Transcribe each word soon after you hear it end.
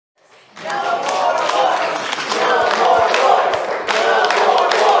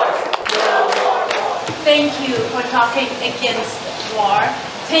talking against war.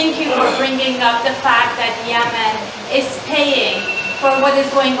 Thank you for bringing up the fact that Yemen is paying for what is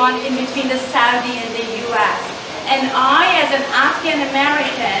going on in between the Saudi and the US. And I, as an Afghan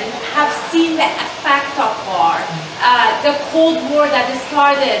American, have seen the effect of war. The Cold War that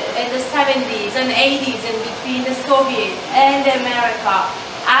started in the 70s and 80s in between the Soviet and America,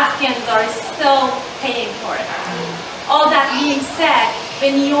 Afghans are still paying for it. All that being said,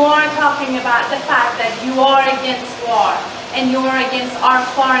 when you are talking about the fact that you are against war and you are against our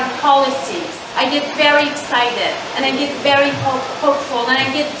foreign policies, I get very excited and I get very hopeful and I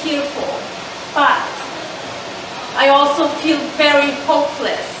get tearful. But I also feel very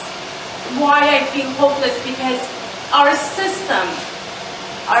hopeless. Why I feel hopeless? Because our system,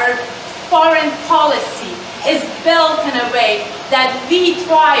 our foreign policy is built in a way that we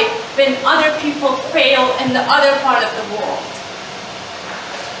thrive when other people fail in the other part of the world.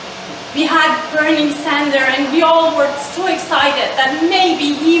 We had Bernie Sanders and we all were so excited that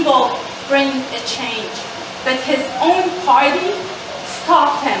maybe he will bring a change. But his own party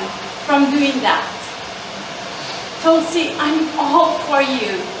stopped him from doing that. Tulsi, I'm all for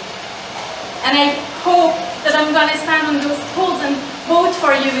you. And I hope that I'm going to stand on those polls and vote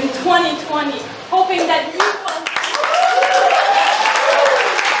for you in 2020, hoping that you will.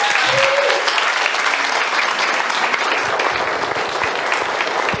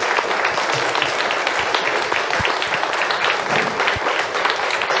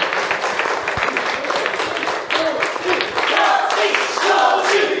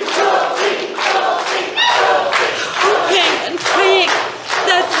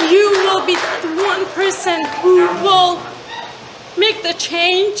 Who will make the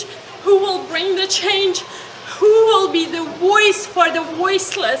change, who will bring the change, who will be the voice for the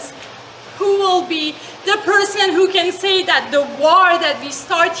voiceless, who will be the person who can say that the war that we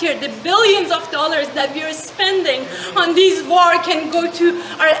start here, the billions of dollars that we are spending on this war can go to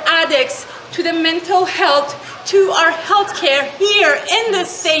our addicts, to the mental health, to our healthcare here in the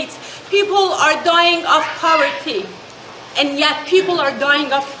States. People are dying of poverty. And yet people are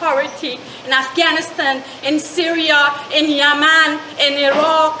dying of poverty in Afghanistan, in Syria, in Yemen, in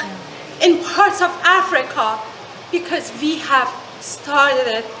Iraq, in parts of Africa, because we have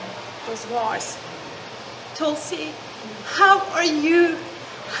started those wars. Tulsi, how are you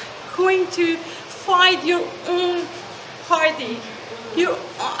going to fight your own party,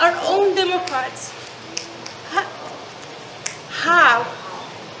 our own Democrats? How?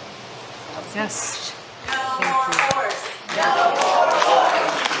 Yes. No more wars. No more wars.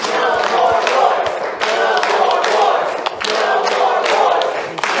 No more wars. No more wars. No more wars.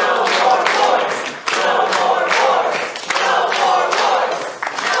 No more wars. No more wars. No more wars.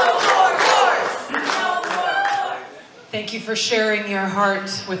 No more wars. No more wars. Thank you for sharing your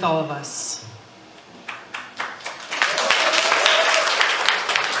heart with all of us.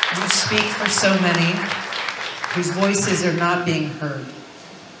 You speak for so many whose voices are not being heard.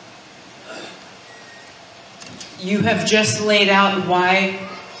 You have just laid out why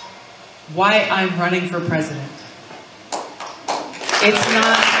I'm running for president. This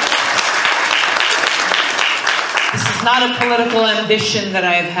is not a political ambition that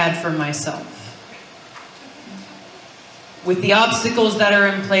I have had for myself. With the obstacles that are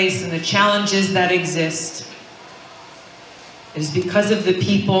in place and the challenges that exist, it is because of the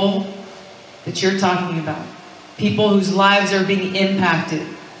people that you're talking about. People whose lives are being impacted,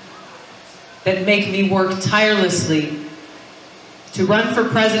 that make me work tirelessly to run for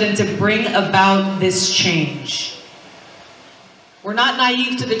president to bring about this change. We're not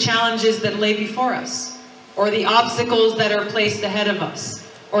naive to the challenges that lay before us, or the obstacles that are placed ahead of us,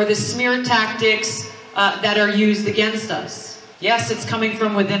 or the smear tactics that are used against us. Yes, it's coming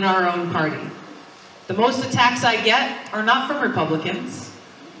from within our own party. The most attacks I get are not from Republicans.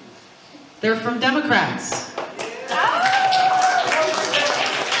 They're from Democrats.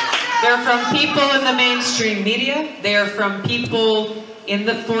 They're from people in the mainstream media. They are from people in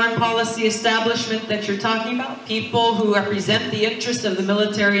the foreign policy establishment that you're talking about. People who represent the interests of the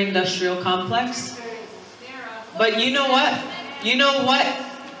military-industrial complex. But you know what? You know what?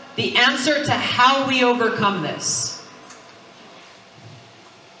 The answer to how we overcome this,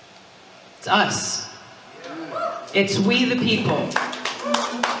 it's us. It's we the people.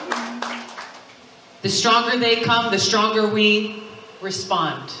 The stronger they come, the stronger we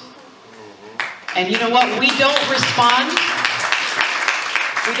respond. And you know what? We don't respond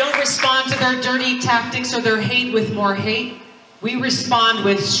to their dirty tactics or their hate with more hate. We respond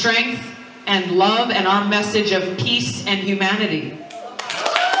with strength and love and our message of peace and humanity.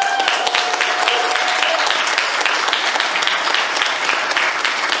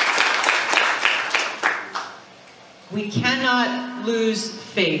 cannot lose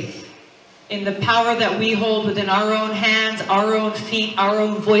faith in the power that we hold within our own hands, our own feet, our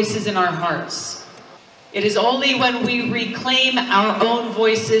own voices, and our hearts. It is only when we reclaim our own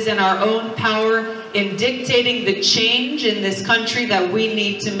voices and our own power in dictating the change in this country that we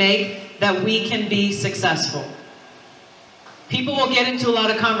need to make that we can be successful. People will get into a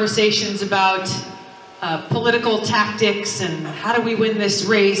lot of conversations about political tactics and how do we win this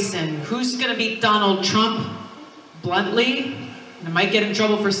race and who's going to beat Donald Trump. Bluntly, I might get in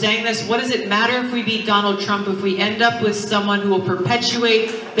trouble for saying this, what does it matter if we beat Donald Trump if we end up with someone who will perpetuate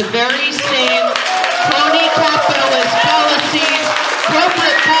the very same crony capitalist policies,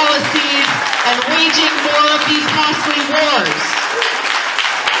 corporate policies, and waging more of these costly wars?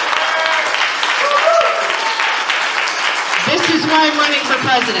 This is why I'm running for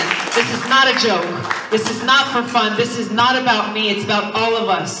president. This is not a joke. This is not for fun. This is not about me. It's about all of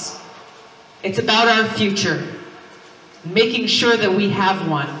us. It's about our future. Making sure that we have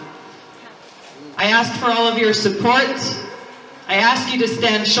one. I ask for all of your support. I ask you to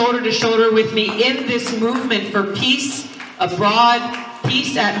stand shoulder to shoulder with me in this movement for peace abroad,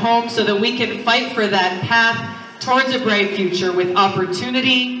 peace at home, so that we can fight for that path towards a bright future with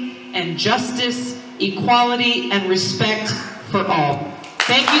opportunity and justice, equality, and respect for all.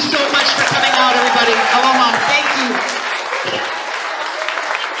 Thank you so much for coming out, everybody. Aloha. Thank you.